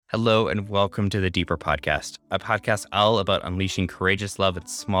Hello and welcome to the Deeper Podcast, a podcast all about unleashing courageous love in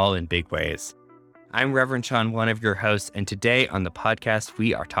small and big ways. I'm Reverend Sean, one of your hosts, and today on the podcast,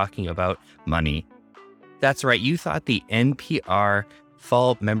 we are talking about money. That's right, you thought the NPR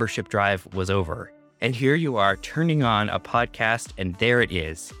fall membership drive was over. And here you are turning on a podcast, and there it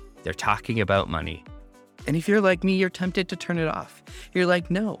is. They're talking about money. And if you're like me, you're tempted to turn it off. You're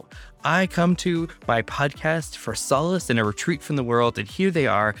like, no, I come to my podcast for solace and a retreat from the world. And here they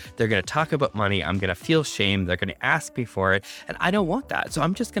are. They're going to talk about money. I'm going to feel shame. They're going to ask me for it. And I don't want that. So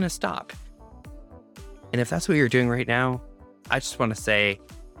I'm just going to stop. And if that's what you're doing right now, I just want to say,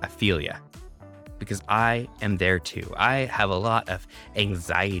 I feel ya. Because I am there too. I have a lot of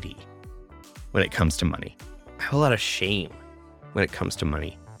anxiety when it comes to money. I have a lot of shame when it comes to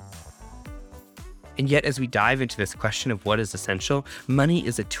money. And yet, as we dive into this question of what is essential, money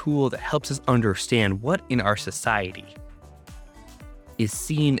is a tool that helps us understand what in our society is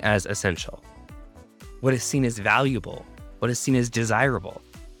seen as essential, what is seen as valuable, what is seen as desirable.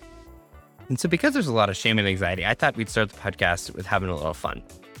 And so because there's a lot of shame and anxiety, I thought we'd start the podcast with having a little fun.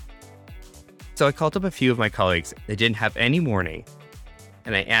 So I called up a few of my colleagues that didn't have any warning,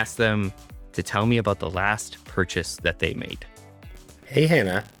 and I asked them to tell me about the last purchase that they made. Hey,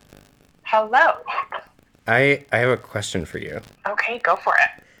 Hannah. Hello. I have a question for you. Okay, go for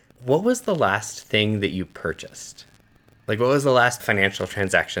it. What was the last thing that you purchased? Like, what was the last financial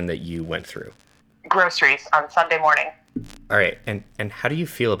transaction that you went through? Groceries on Sunday morning. All right, and how do you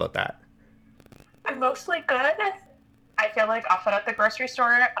feel about that? I'm mostly good. I feel like often at the grocery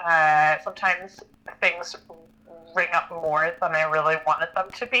store, sometimes things ring up more than I really wanted them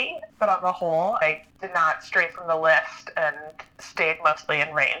to be. But on the whole, I did not stray from the list and stayed mostly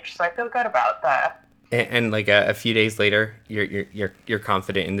in range. So I feel good about that. And like a few days later, you're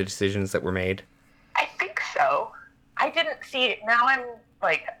confident in the decisions that were made? I think so. I didn't see. Now I'm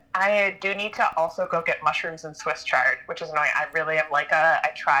like, I do need to also go get mushrooms and Swiss chard, which is annoying. I really am like I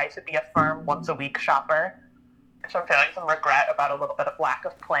try to be a firm once a week shopper. So I'm feeling some regret about a little bit of lack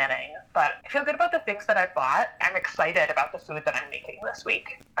of planning, but I feel good about the things that I bought. I'm excited about the food that I'm making this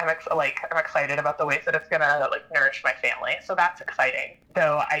week. I'm excited about the ways that it's gonna nourish my family. So that's exciting.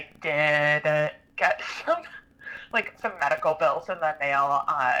 Though I did get some medical bills in the mail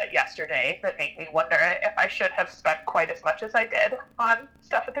yesterday that made me wonder if I should have spent quite as much as I did on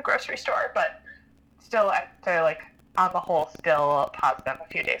stuff at the grocery store. But still, on the whole, still positive a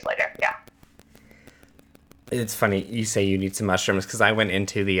few days later. Yeah. It's funny you say you need some mushrooms, because I went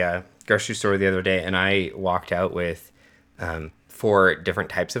into the grocery store the other day and I walked out with 4 different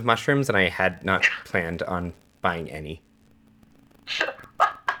types of mushrooms, and I had not planned on buying any.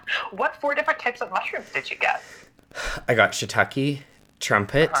 What 4 different types of mushrooms did you get? I got shiitake,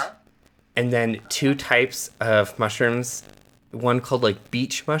 trumpet, and then 2 types of mushrooms. One called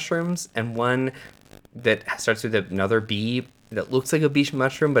beach mushrooms, and one that starts with another B that looks like a beach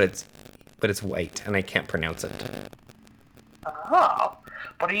mushroom, but it's white, and I can't pronounce it. Oh,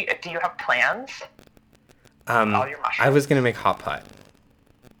 do you have plans? All your mushrooms? I was gonna make hot pot.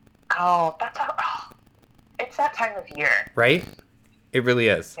 Oh, it's that time of year, right? It really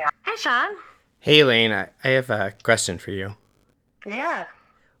is. Yeah. Hey, Sean. Hey, Elaine. I have a question for you. Yeah.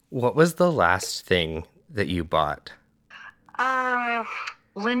 What was the last thing that you bought?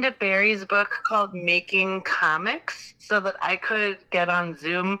 Linda Berry's book called Making Comics, so that I could get on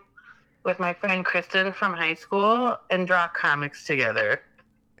Zoom with my friend Kristen from high school and draw comics together.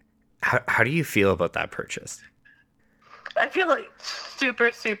 How do you feel about that purchase? I feel like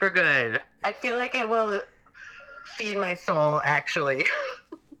super, super good. I feel like it will feed my soul, actually.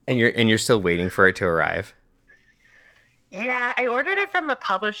 And you're still waiting for it to arrive? Yeah, I ordered it from a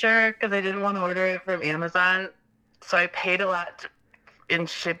publisher because I didn't want to order it from Amazon. So I paid a lot in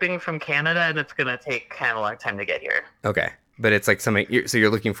shipping from Canada, and it's going to take kind of a long time to get here. Okay. But it's like something, so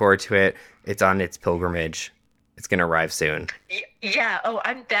you're looking forward to it. It's on its pilgrimage. It's going to arrive soon. Yeah. Oh,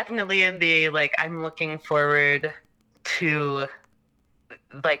 I'm definitely in the, I'm looking forward to,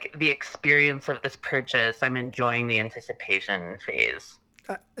 the experience of this purchase. I'm enjoying the anticipation phase.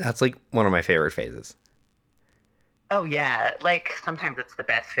 That's, one of my favorite phases. Oh, yeah. Sometimes it's the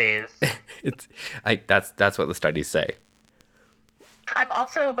best phase. That's what the studies say. I'm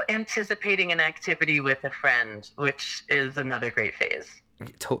also anticipating an activity with a friend, which is another great phase.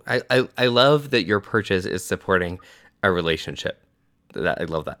 I love that your purchase is supporting a relationship. I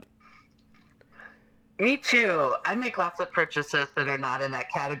love that. Me too. I make lots of purchases that are not in that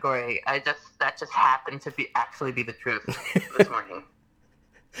category. That just happened to actually be the truth this morning.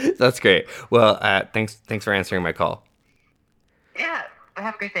 That's great. Well, thanks for answering my call. Yeah.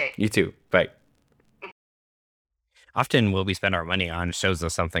 Have a great day. You too. Bye. Often what we spend our money on shows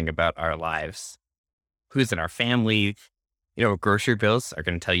us something about our lives. Who's in our family? Grocery bills are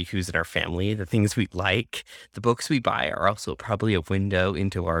going to tell you who's in our family, the things we like. The books we buy are also probably a window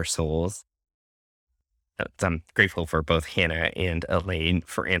into our souls. I'm grateful for both Hannah and Elaine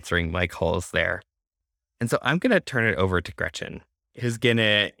for answering my calls there. And so I'm going to turn it over to Gretchen, who's going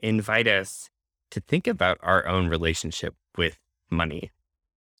to invite us to think about our own relationship with money.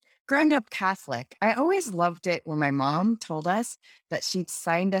 Growing up Catholic, I always loved it when my mom told us that she'd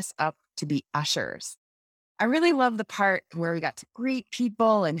signed us up to be ushers. I really love the part where we got to greet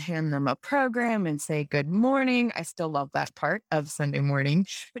people and hand them a program and say good morning. I still love that part of Sunday morning.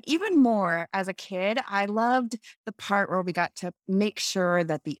 But even more, as a kid, I loved the part where we got to make sure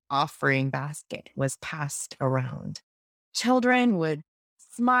that the offering basket was passed around. Children would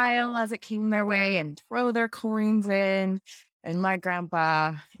smile as it came their way and throw their coins in. And my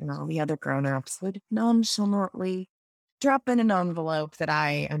grandpa and all the other grown-ups would nonchalantly drop in an envelope that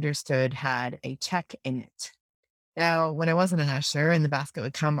I understood had a check in it. Now, when I wasn't an usher and the basket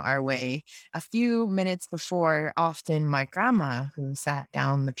would come our way, a few minutes before, often my grandma, who sat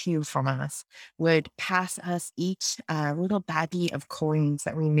down the pew from us, would pass us each a little baggie of coins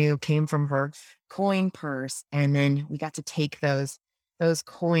that we knew came from her coin purse. And then we got to take those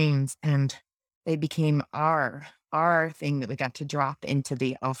coins and they became our thing that we got to drop into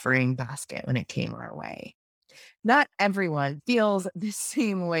the offering basket when it came our way. Not everyone feels the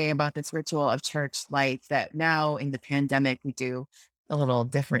same way about this ritual of church life that now in the pandemic we do a little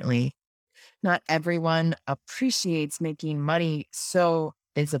differently. Not everyone appreciates making money so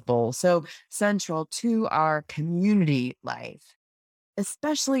visible, so central to our community life,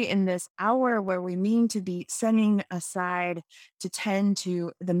 especially in this hour where we mean to be setting aside to tend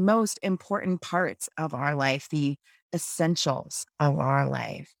to the most important parts of our life, the essentials of our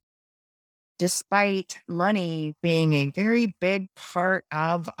life. Despite money being a very big part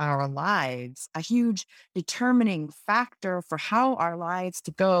of our lives, a huge determining factor for how our lives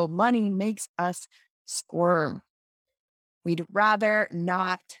to go, money makes us squirm. We'd rather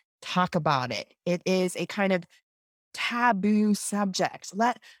not talk about it. It is a kind of taboo subject,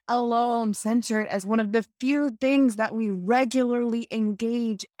 let alone censor it as one of the few things that we regularly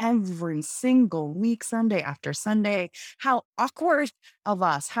engage every single week, Sunday after Sunday. How awkward of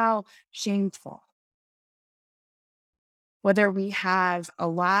us, how shameful. Whether we have a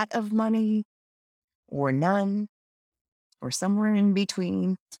lot of money or none, or somewhere in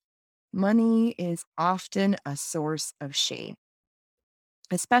between, money is often a source of shame,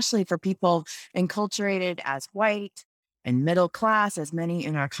 especially for people enculturated as white and middle class, as many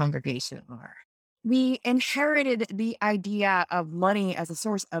in our congregation are. We inherited the idea of money as a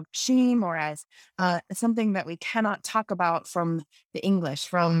source of shame or as something that we cannot talk about from the English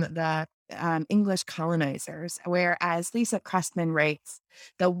colonizers. Whereas Lisa Cressman writes,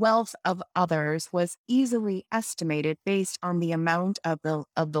 the wealth of others was easily estimated based on the amount of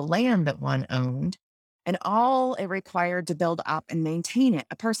the land that one owned and all it required to build up and maintain it.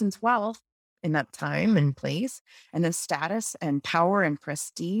 A person's wealth in that time and place, and the status and power and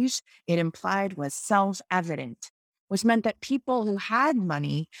prestige it implied was self-evident, which meant that people who had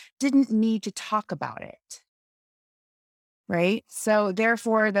money didn't need to talk about it. Right? So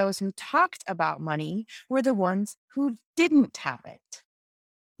therefore, those who talked about money were the ones who didn't have it.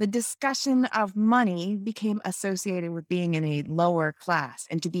 The discussion of money became associated with being in a lower class,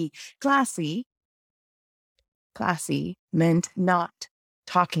 and to be classy meant not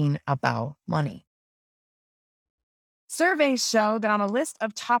talking about money. Surveys show that on a list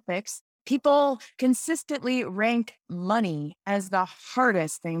of topics, people consistently rank money as the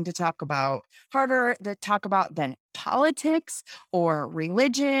hardest thing to talk about, harder to talk about than politics or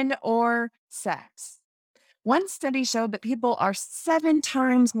religion or sex. One study showed that people are 7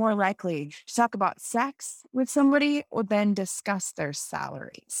 times more likely to talk about sex with somebody or then discuss their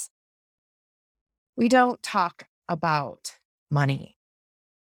salaries. We don't talk about money,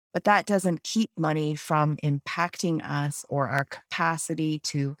 but that doesn't keep money from impacting us or our capacity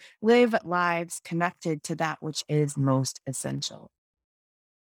to live lives connected to that which is most essential.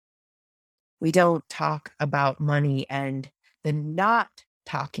 We don't talk about money, and the not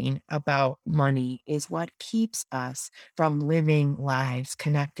talking about money is what keeps us from living lives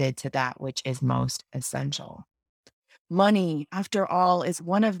connected to that which is most essential. Money, after all, is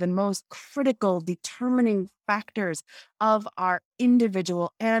one of the most critical determining factors of our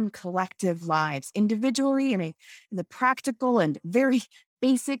individual and collective lives. Individually, in the practical and very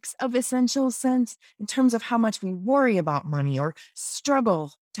basics of essential sense, in terms of how much we worry about money or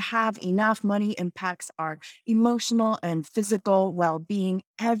struggle to have enough money impacts our emotional and physical well-being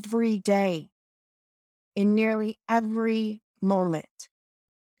every day. in nearly every moment.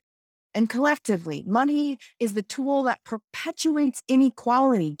 And collectively, money is the tool that perpetuates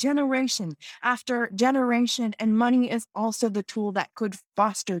inequality generation after generation. And money is also the tool that could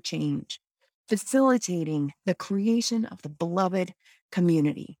foster change, facilitating the creation of the beloved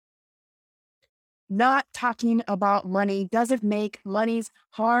community. Not talking about money doesn't make money's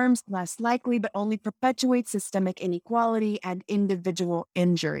harms less likely, but only perpetuates systemic inequality and individual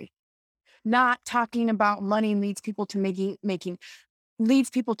injury. Not talking about money leads people to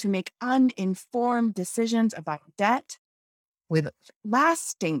make uninformed decisions about debt with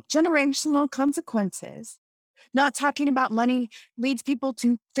lasting generational consequences. Not talking about money leads people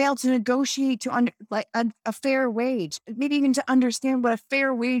to fail to negotiate a fair wage, maybe even to understand what a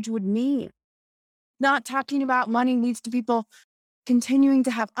fair wage would mean. Not talking about money leads to people continuing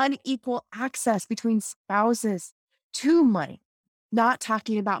to have unequal access between spouses to money. Not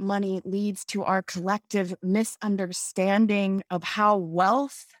talking about money leads to our collective misunderstanding of how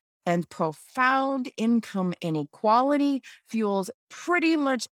wealth and profound income inequality fuels pretty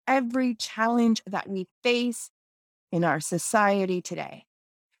much every challenge that we face in our society today,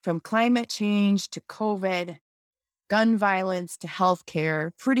 from climate change to COVID, gun violence to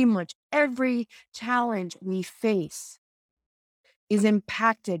healthcare. Pretty much every challenge we face is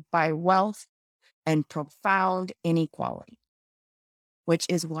impacted by wealth and profound inequality, which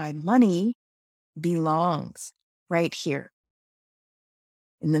is why money belongs right here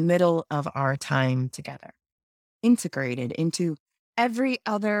in the middle of our time together, integrated into every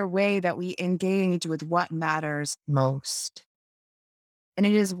other way that we engage with what matters most. And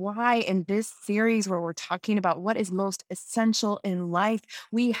it is why in this series where we're talking about what is most essential in life,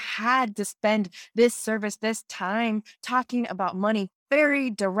 we had to spend this time talking about money very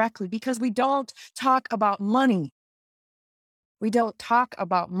directly, because we don't talk about money. We don't talk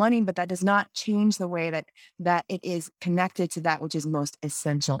about money, but that does not change the way that it is connected to that which is most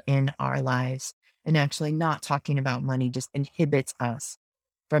essential in our lives. And actually not talking about money just inhibits us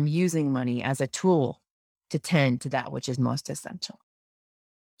from using money as a tool to tend to that which is most essential.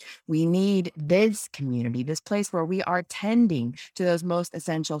 We need this community, this place where we are tending to those most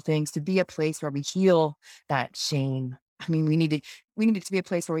essential things, to be a place where we heal that shame. We need it to be a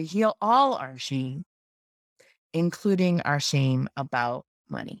place where we heal all our shame, including our shame about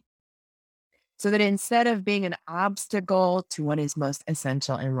money. So that instead of being an obstacle to what is most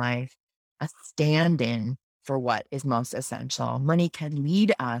essential in life, a stand-in for what is most essential, money can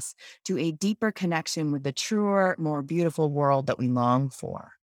lead us to a deeper connection with the truer, more beautiful world that we long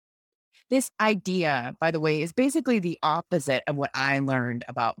for. This idea, by the way, is basically the opposite of what I learned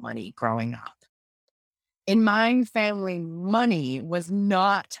about money growing up. In my family, money was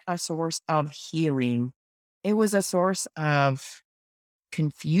not a source of healing. It was a source of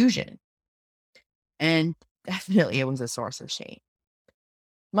confusion. And definitely it was a source of shame.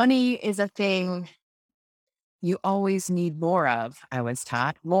 Money is a thing you always need more of, I was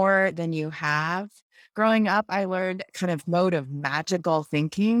taught, more than you have. Growing up, I learned kind of mode of magical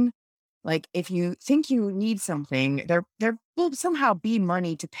thinking. Like if you think you need something, there will somehow be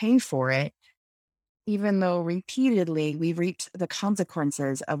money to pay for it, even though repeatedly we reaped the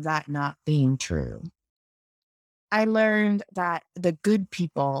consequences of that not being true. I learned that the good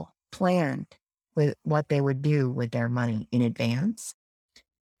people planned with what they would do with their money in advance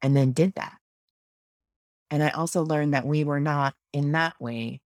and then did that. And I also learned that we were not, in that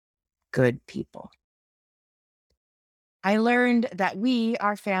way, good people. I learned that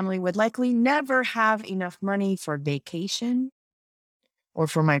our family, would likely never have enough money for vacation or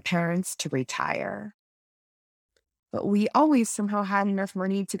for my parents to retire. But we always somehow had enough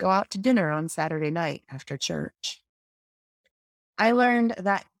money to go out to dinner on Saturday night after church. I learned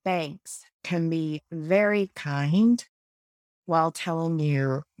that banks can be very kind while telling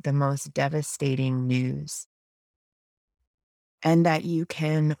you the most devastating news, and that you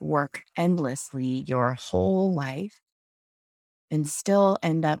can work endlessly your whole life and still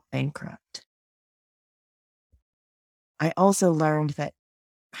end up bankrupt. I also learned that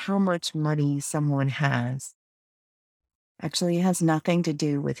how much money someone has actually has nothing to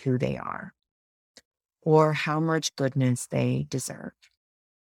do with who they are or how much goodness they deserve.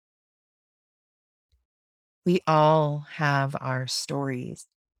 We all have our stories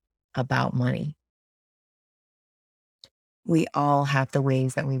about money. We all have the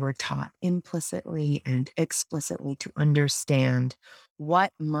ways that we were taught implicitly and explicitly to understand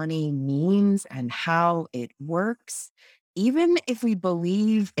what money means and how it works. Even if we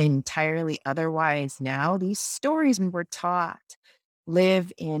believe entirely otherwise now, these stories we were taught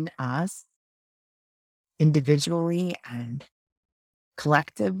live in us individually and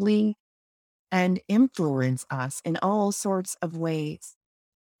collectively. and influence us in all sorts of ways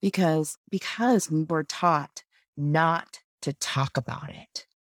because we were taught not to talk about it.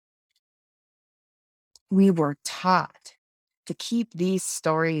 We were taught to keep these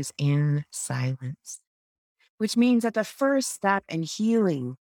stories in silence, which means that the first step in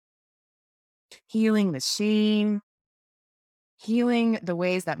healing the shame, healing the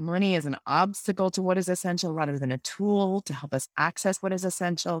ways that money is an obstacle to what is essential rather than a tool to help us access what is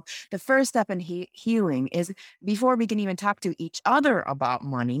essential. The first step in healing is before we can even talk to each other about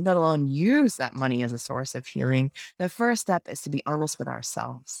money, let alone use that money as a source of healing. The first step is to be honest with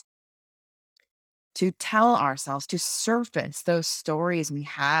ourselves, to tell ourselves, to surface those stories we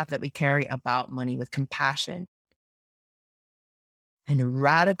have that we carry about money with compassion and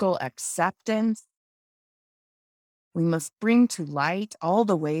radical acceptance. We must bring to light all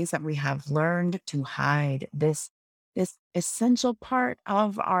the ways that we have learned to hide this essential part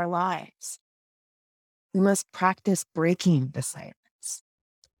of our lives. We must practice breaking the silence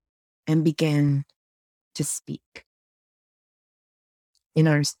and begin to speak. In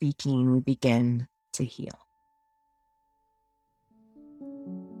our speaking, we begin to heal.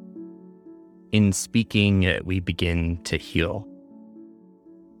 In speaking, we begin to heal.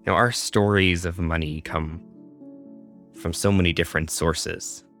 Now, our stories of money come from so many different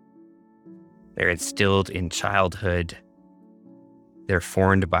sources. They're instilled in childhood. They're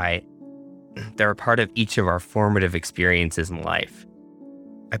a part of each of our formative experiences in life.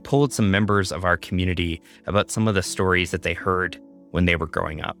 I polled some members of our community about some of the stories that they heard when they were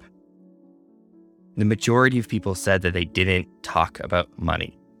growing up. The majority of people said that they didn't talk about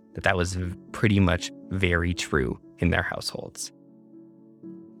money, that was pretty much very true in their households.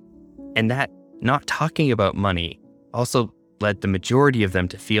 And that not talking about money also led the majority of them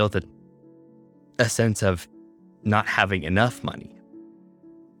to feel that a sense of not having enough money,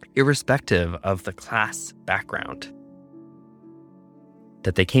 irrespective of the class background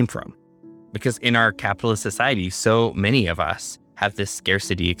that they came from. Because in our capitalist society, so many of us have this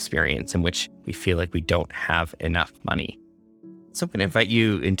scarcity experience in which we feel like we don't have enough money. So I'm going to invite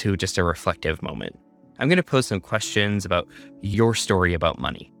you into just a reflective moment. I'm going to pose some questions about your story about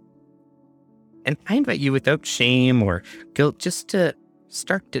money. And I invite you without shame or guilt just to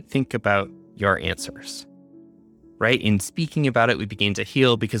start to think about your answers, right? In speaking about it, we begin to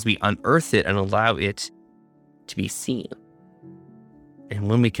heal because we unearth it and allow it to be seen. And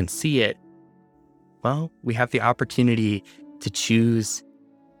when we can see it, well, we have the opportunity to choose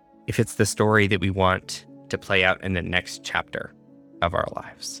if it's the story that we want to play out in the next chapter of our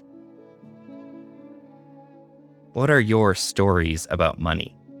lives. What are your stories about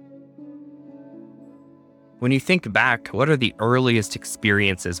money? When you think back, what are the earliest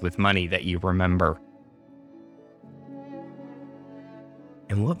experiences with money that you remember?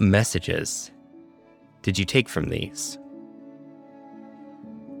 And what messages did you take from these?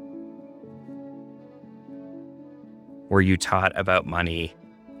 Were you taught about money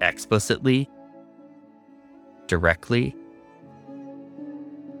explicitly, directly,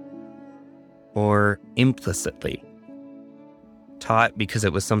 or implicitly? Taught because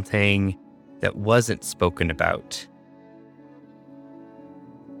it was something that wasn't spoken about.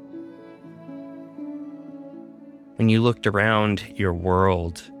 When you looked around your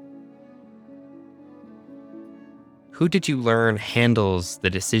world, who did you learn handles the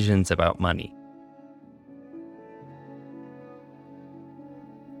decisions about money?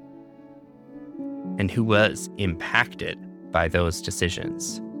 And who was impacted by those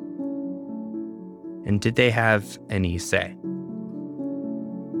decisions? And did they have any say?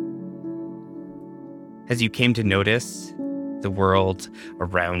 As you came to notice the world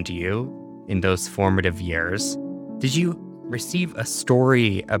around you in those formative years, did you receive a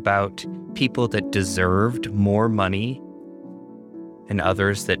story about people that deserved more money and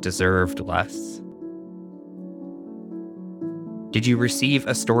others that deserved less? Did you receive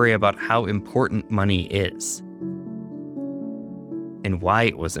a story about how important money is and why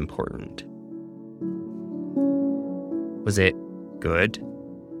it was important? Was it good?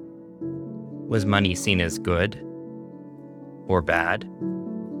 Was money seen as good or bad?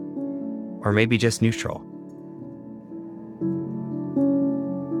 Or maybe just neutral?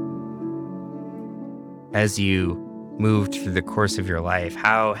 As you moved through the course of your life,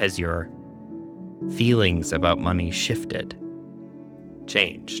 how has your feelings about money shifted,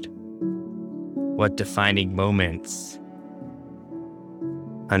 changed? What defining moments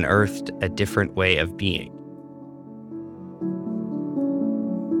unearthed a different way of being?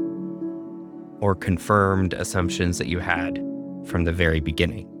 Or confirmed assumptions that you had from the very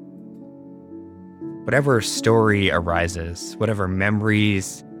beginning? Whatever story arises, whatever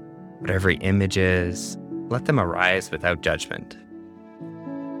memories whatever image is, let them arise without judgment.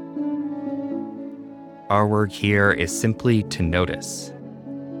 Our work here is simply to notice,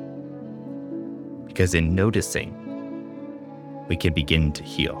 because in noticing, we can begin to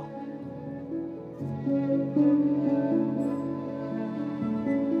heal.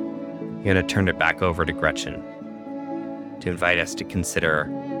 I'm going to turn it back over to Gretchen to invite us to consider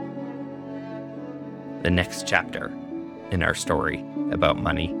the next chapter in our story about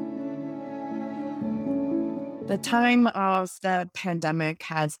money. The time of the pandemic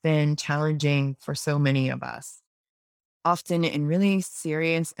has been challenging for so many of us, often in really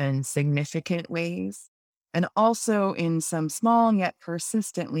serious and significant ways, and also in some small yet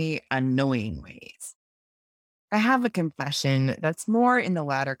persistently annoying ways. I have a confession that's more in the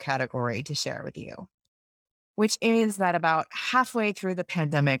latter category to share with you, which is that about halfway through the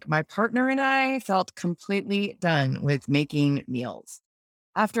pandemic, my partner and I felt completely done with making meals.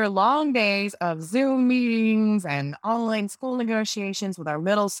 After long days of Zoom meetings and online school negotiations with our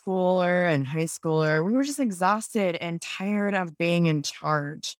middle schooler and high schooler, we were just exhausted and tired of being in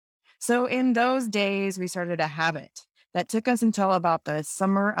charge. So in those days, we started a habit that took us until about the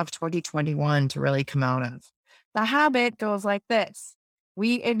summer of 2021 to really come out of. The habit goes like this.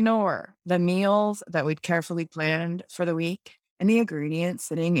 We ignore the meals that we'd carefully planned for the week and the ingredients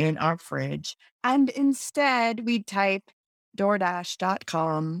sitting in our fridge. And instead, we type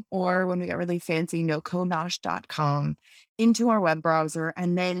DoorDash.com, or when we get really fancy, NoConosh.com into our web browser.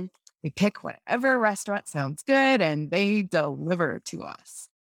 And then we pick whatever restaurant sounds good and they deliver to us.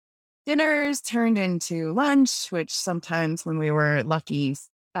 Dinners turned into lunch, which sometimes when we were lucky,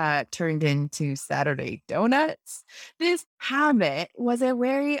 turned into Saturday donuts. This habit was a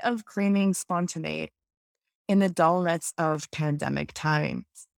way of claiming spontaneity in the dullness of pandemic times.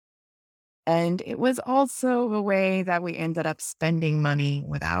 And it was also a way that we ended up spending money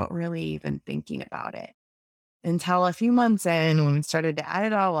without really even thinking about it. Until a few months in, when we started to add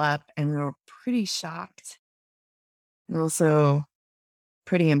it all up, and we were pretty shocked and also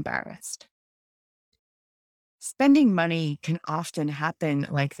pretty embarrassed. Spending money can often happen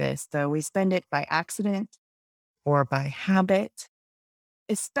like this, though. We spend it by accident or by habit,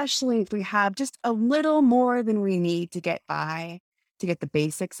 especially if we have just a little more than we need to get by, to get the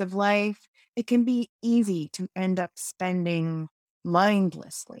basics of life. It can be easy to end up spending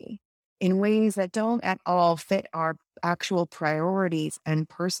mindlessly in ways that don't at all fit our actual priorities and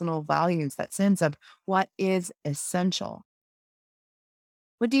personal values, that sense of what is essential.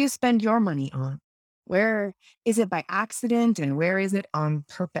 What do you spend your money on? Where is it by accident and where is it on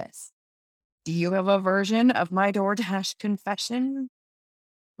purpose? Do you have a version of my DoorDash confession?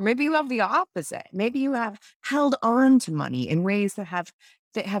 Maybe you have the opposite. Maybe you have held on to money in ways that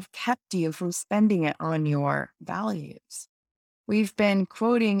have kept you from spending it on your values. We've been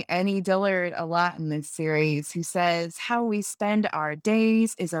quoting Annie Dillard a lot in this series, who says, how we spend our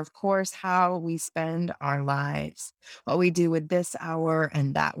days is, of course, how we spend our lives. What we do with this hour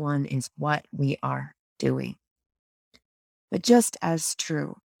and that one is what we are doing. But just as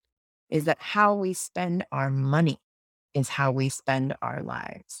true is that how we spend our money is how we spend our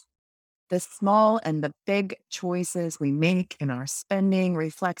lives. The small and the big choices we make in our spending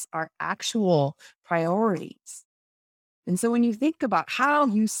reflects our actual priorities. And so when you think about how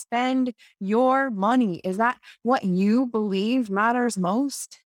you spend your money, is that what you believe matters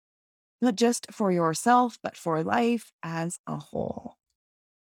most? Not just for yourself, but for life as a whole.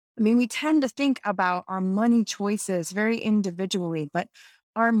 I mean, we tend to think about our money choices very individually, but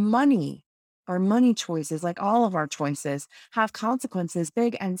our money choices, like all of our choices, have consequences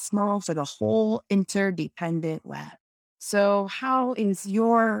big and small for the whole interdependent web. So how is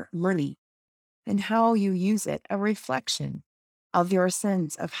your money and how you use it a reflection of your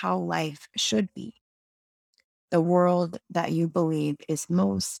sense of how life should be, the world that you believe is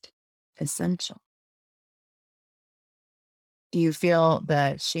most essential? Do you feel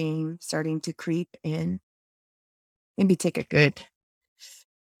the shame starting to creep in? Maybe take a good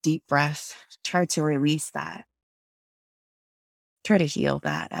deep breath. Try to release that. Try to heal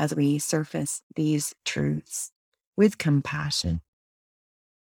that as we surface these truths with compassion.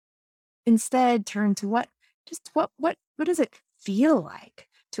 Instead, turn to what does it feel like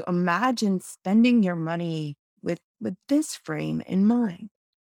to imagine spending your money with this frame in mind?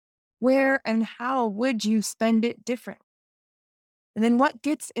 Where and how would you spend it differently? And then what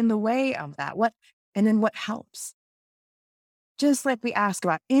gets in the way of that? And then what helps? Just like we ask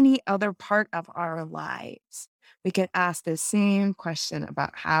about any other part of our lives, we can ask the same question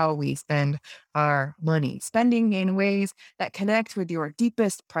about how we spend our money. Spending in ways that connect with your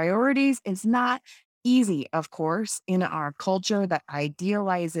deepest priorities is not easy, of course, in our culture that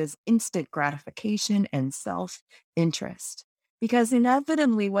idealizes instant gratification and self interest. Because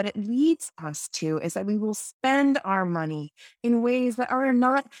inevitably, what it leads us to is that we will spend our money in ways that are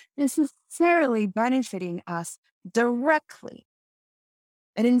not necessarily benefiting us directly,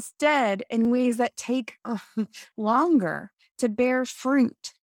 and instead in ways that take longer to bear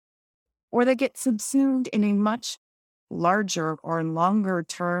fruit or that get subsumed in a much larger or longer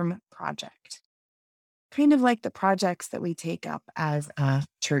term project. Kind of like the projects that we take up as a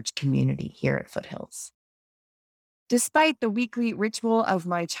church community here at Foothills. Despite the weekly ritual of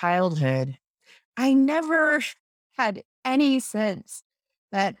my childhood, I never had any sense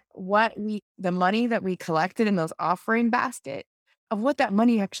that the money that we collected in those offering basket, of what that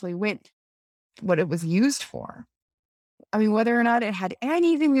money actually went, what it was used for. I mean, whether or not it had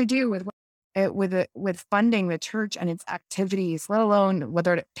anything to do with with funding the church and its activities, let alone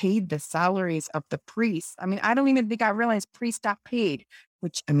whether it paid the salaries of the priests. I mean, I don't even think I realized priests got paid,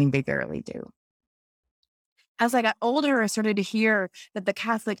 which I mean, they barely do. As I got older, I started to hear that the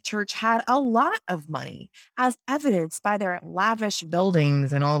Catholic Church had a lot of money, as evidenced by their lavish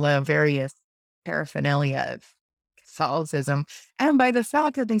buildings and all the various paraphernalia of Catholicism, and by the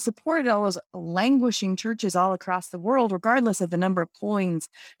fact that they supported all those languishing churches all across the world, regardless of the number of coins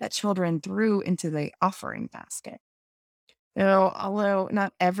that children threw into the offering basket. Although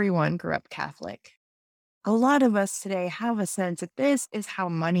not everyone grew up Catholic, a lot of us today have a sense that this is how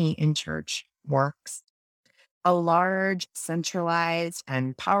money in church works. A large, centralized,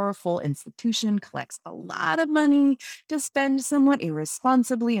 and powerful institution collects a lot of money to spend somewhat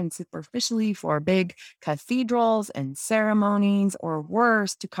irresponsibly and superficially for big cathedrals and ceremonies, or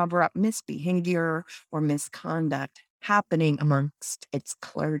worse, to cover up misbehavior or misconduct happening amongst its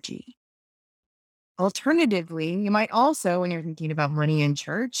clergy. Alternatively, you might also, when you're thinking about money in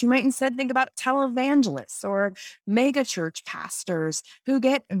church, you might instead think about televangelists or mega church pastors who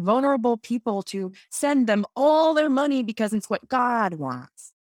get vulnerable people to send them all their money because it's what God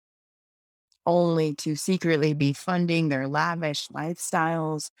wants, only to secretly be funding their lavish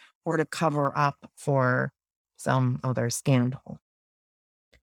lifestyles or to cover up for some other scandal.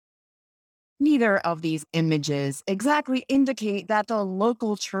 Neither of these images exactly indicate that the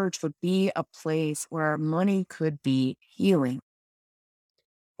local church would be a place where money could be healing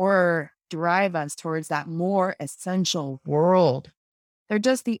or drive us towards that more essential world. They're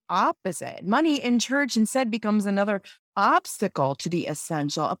just the opposite. Money in church instead becomes another obstacle to the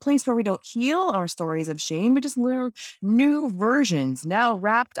essential, a place where we don't heal our stories of shame, but just learn new versions now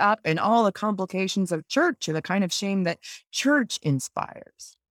wrapped up in all the complications of church and the kind of shame that church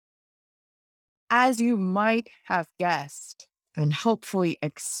inspires. As you might have guessed and hopefully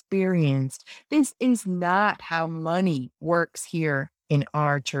experienced, this is not how money works here in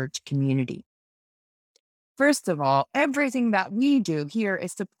our church community. First of all, everything that we do here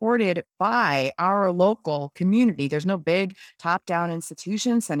is supported by our local community. There's no big top-down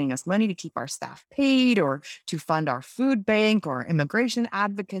institution sending us money to keep our staff paid or to fund our food bank or immigration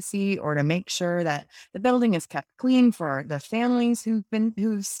advocacy or to make sure that the building is kept clean for the families who've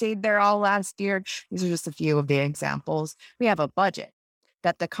stayed there all last year. These are just a few of the examples. We have a budget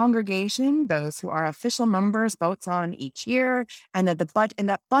that the congregation, those who are official members, votes on each year, and that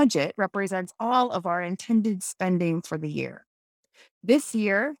that budget represents all of our intended spending for the year. This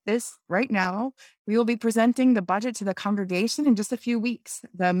year, right now, we will be presenting the budget to the congregation in just a few weeks,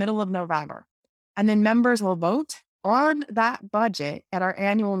 the middle of November. And then members will vote on that budget at our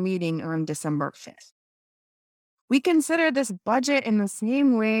annual meeting on December 5th. We consider this budget in the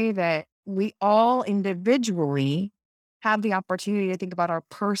same way that we all individually have the opportunity to think about our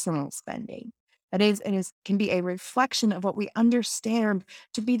personal spending. That is, can be a reflection of what we understand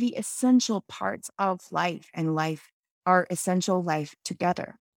to be the essential parts of life and our essential life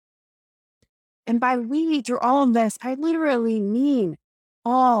together. And by we, through all of this, I literally mean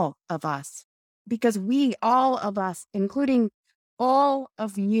all of us, because all of us, including all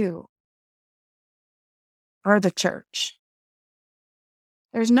of you, are the church.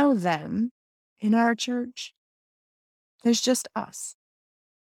 There's no them in our church. There's just us.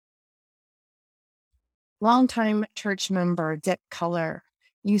 Longtime church member Dick Culler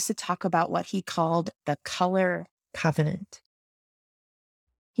used to talk about what he called the Culler Covenant.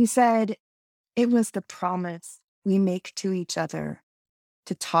 He said it was the promise we make to each other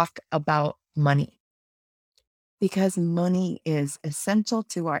to talk about money, because money is essential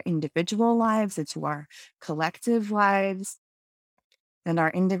to our individual lives and to our collective lives. And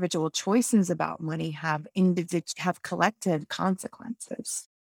our individual choices about money have collective consequences.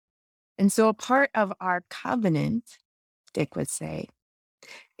 And so a part of our covenant, Dick would say,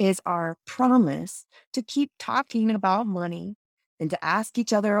 is our promise to keep talking about money and to ask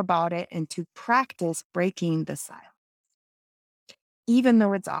each other about it and to practice breaking the silence. Even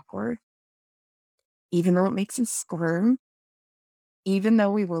though it's awkward, even though it makes us squirm, even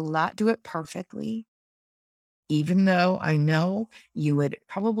though we will not do it perfectly, even though I know you would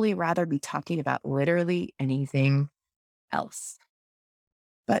probably rather be talking about literally anything else.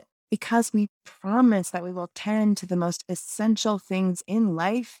 But because we promise that we will tend to the most essential things in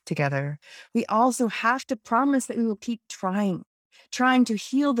life together, we also have to promise that we will keep trying to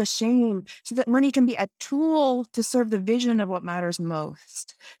heal the shame so that money can be a tool to serve the vision of what matters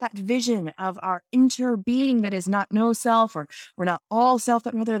most. That vision of our inner being that is not no self, or we're not all self,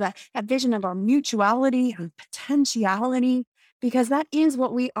 but rather that vision of our mutuality and potentiality, because that is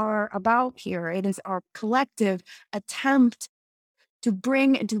what we are about here. It is our collective attempt to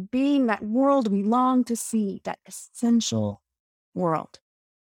bring into being that world we long to see, that essential world.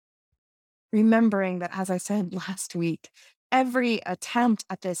 Remembering that, as I said last week, every attempt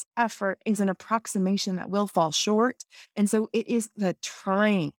at this effort is an approximation that will fall short. And so it is the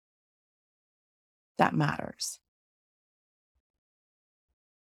trying that matters.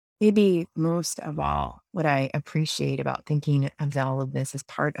 Maybe most of all, what I appreciate about thinking of all of this as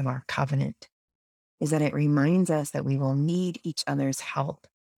part of our covenant is that it reminds us that we will need each other's help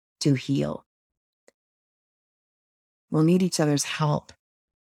to heal. We'll need each other's help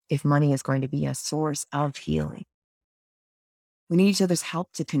if money is going to be a source of healing. We need each other's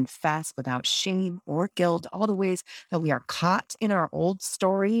help to confess without shame or guilt all the ways that we are caught in our old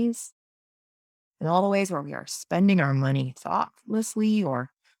stories and all the ways where we are spending our money thoughtlessly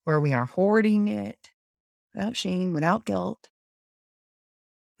or where we are hoarding it without shame, without guilt.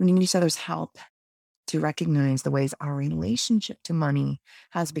 We need each other's help to recognize the ways our relationship to money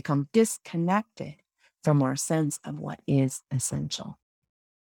has become disconnected from our sense of what is essential.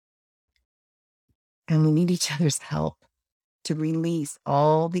 And we need each other's help to release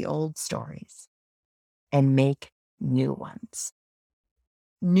all the old stories and make new ones.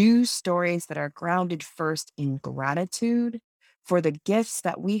 New stories that are grounded first in gratitude for the gifts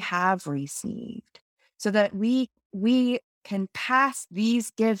that we have received, so that we can pass these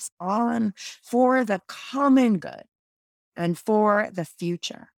gifts on for the common good and for the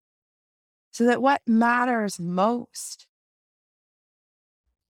future. So that what matters most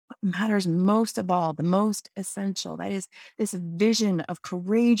of all, the most essential, that is this vision of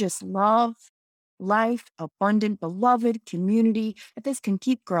courageous love, life, abundant, beloved community, that this can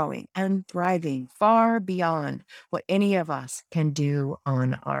keep growing and thriving far beyond what any of us can do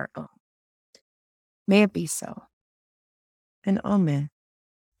on our own. May it be so. And amen.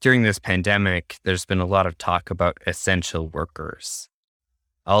 During this pandemic, there's been a lot of talk about essential workers.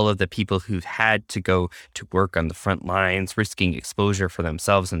 All of the people who've had to go to work on the front lines, risking exposure for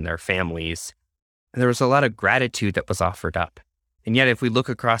themselves and their families. And there was a lot of gratitude that was offered up. And yet, if we look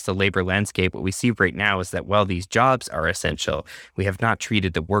across the labor landscape, what we see right now is that while these jobs are essential, we have not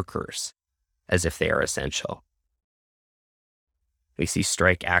treated the workers as if they are essential. We see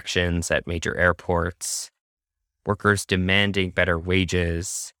strike actions at major airports, workers demanding better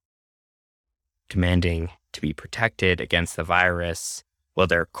wages, demanding to be protected against the virus. While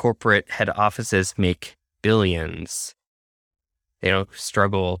their corporate head offices make billions, they don't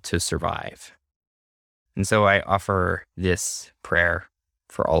struggle to survive. And so I offer this prayer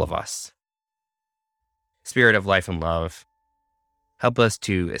for all of us. Spirit of life and love, help us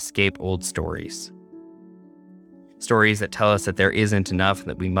to escape old stories. Stories that tell us that there isn't enough and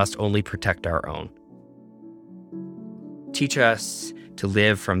that we must only protect our own. Teach us to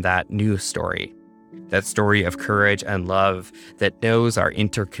live from that new story. That story of courage and love that knows our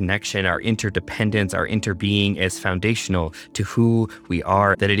interconnection, our interdependence, our interbeing is foundational to who we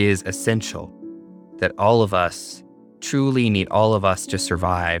are, that it is essential, that all of us truly need all of us to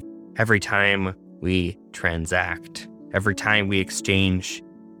survive. Every time we transact, every time we exchange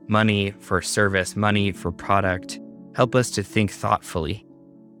money for service, money for product, help us to think thoughtfully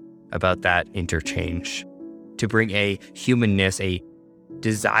about that interchange, to bring a humanness, a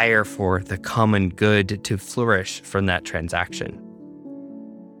desire for the common good to flourish from that transaction,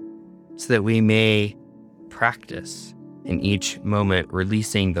 so that we may practice in each moment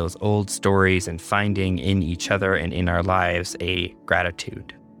releasing those old stories and finding in each other and in our lives a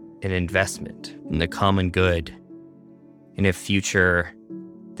gratitude, an investment in the common good, in a future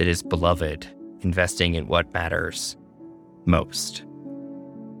that is beloved, investing in what matters most.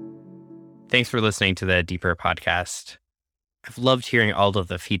 Thanks for listening to the Deeper Podcast. I've loved hearing all of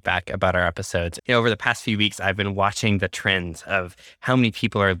the feedback about our episodes. Over the past few weeks, I've been watching the trends of how many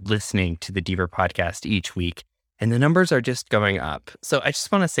people are listening to the Deeper Podcast each week. And the numbers are just going up. So I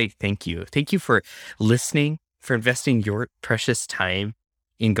just want to say thank you. Thank you for listening, for investing your precious time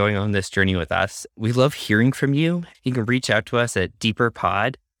in going on this journey with us. We love hearing from you. You can reach out to us at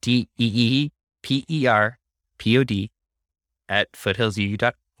deeperpod, DEEPERPOD, at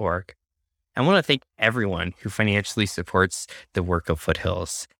foothillsuu.org. I want to thank everyone who financially supports the work of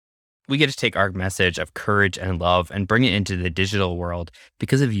Foothills. We get to take our message of courage and love and bring it into the digital world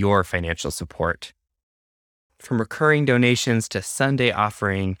because of your financial support. From recurring donations to Sunday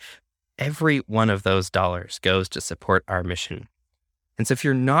offering, every one of those dollars goes to support our mission. And so if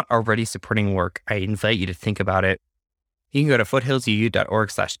you're not already supporting work, I invite you to think about it. You can go to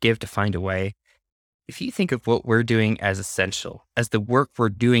foothillsuu.org/give to find a way. If you think of what we're doing as essential, as the work we're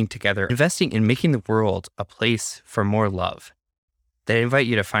doing together, investing in making the world a place for more love, then I invite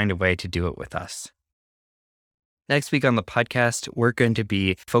you to find a way to do it with us. Next week on the podcast, we're going to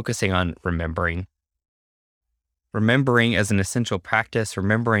be focusing on remembering. Remembering as an essential practice,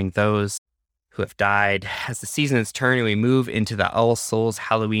 remembering those who have died. As the seasons turn and we move into the All Souls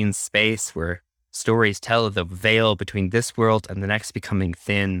Halloween space where stories tell of the veil between this world and the next becoming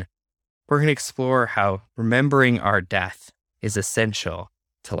thin, we're going to explore how remembering our death is essential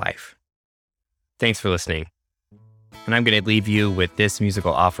to life. Thanks for listening. And I'm going to leave you with this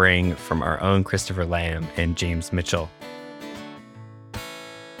musical offering from our own Christopher Lamb and James Mitchell.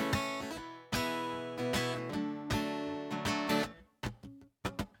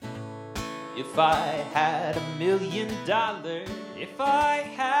 If I had $1 million, if I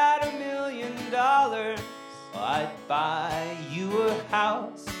had $1 million, I'd buy you a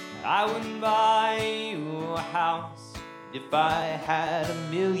house. I wouldn't buy you a house. If I had $1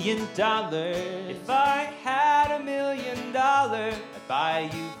 million, if I had $1 million, I'd buy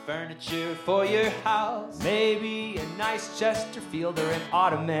you furniture for your house. Maybe a nice Chesterfield or an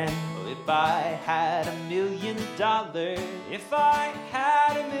ottoman. If I had $1 million, if I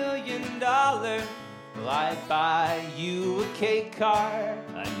had $1 million, well, I'd buy you a K car,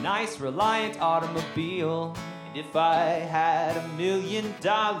 a nice Reliant automobile. And if I had $1 million,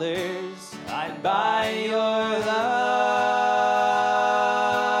 I'd buy your love.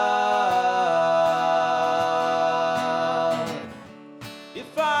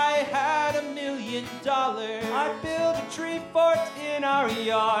 If I had $1 million, I'd build a tree fort in our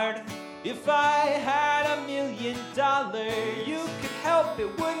yard. If I had $1 million, you could help, it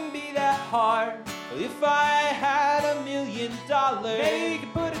wouldn't be that hard. If I had $1 million, maybe you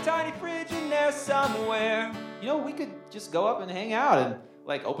could put a tiny fridge in there somewhere. You know, we could just go up and hang out and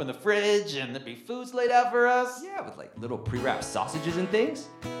like open the fridge and there'd be foods laid out for us. Yeah, with like little pre-wrapped sausages and things.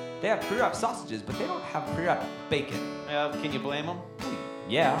 They have pre-wrapped sausages, but they don't have pre-wrapped bacon. Can you blame them?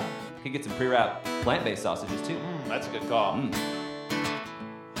 Yeah, could get some pre-wrapped plant-based sausages too. That's a good call.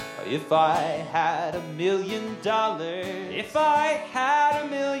 If I had $1 million, if I had $1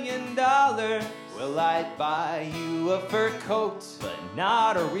 million, well, I'd buy you a fur coat, but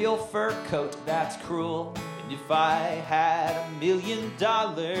not a real fur coat, that's cruel. And if I had $1 million,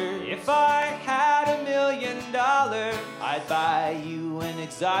 if I had $1 million, I'd buy you an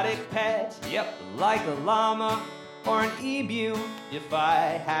exotic pet, yep, like a llama or an emu. If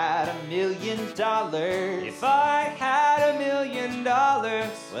I had $1 million, if I had $1 million,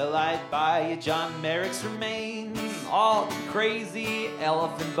 well, I'd buy you John Merrick's remains, all the crazy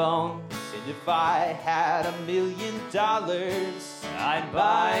elephant bones. And if I had $1 million, I'd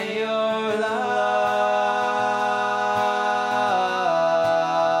buy your love.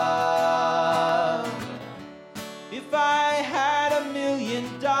 If I had $1 million,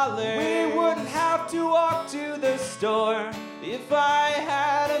 we wouldn't have to walk to the store. If I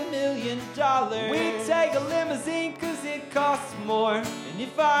had $1 million, we'd take a limousine cause it costs more. And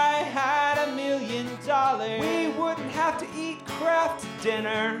if I had $1 million, we wouldn't have to eat Kraft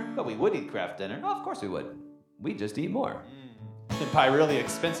dinner. But we would eat Kraft dinner. Oh, of course we would. We'd just eat more. And buy really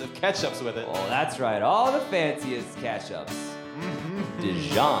expensive ketchups with it. Oh, that's right. All the fanciest ketchups.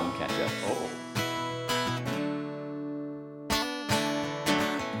 Dijon ketchup. Oh.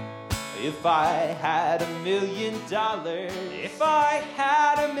 If I had $1 million, if I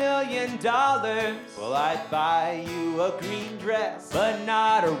had $1 million, well, I'd buy you a green dress, but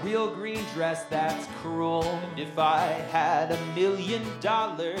not a real green dress, that's cruel. And if I had $1 million,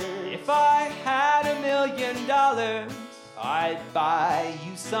 if I had $1 million, I'd buy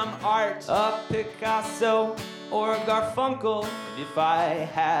you some art, a Picasso or a Garfunkel. And if I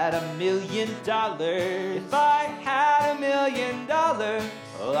had $1 million, if I had $1 million,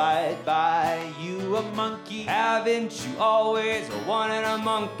 well, I'd buy you a monkey. Haven't you always wanted a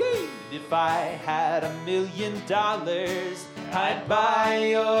monkey? And if I had $1 million, I'd buy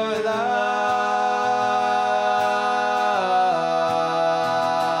your love.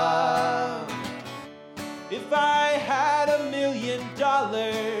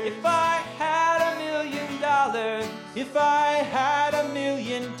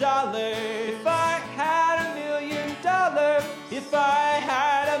 dollar. If I had $1 million. If I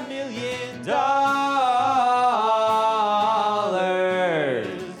had $1 million.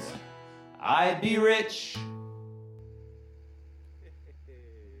 I'd be rich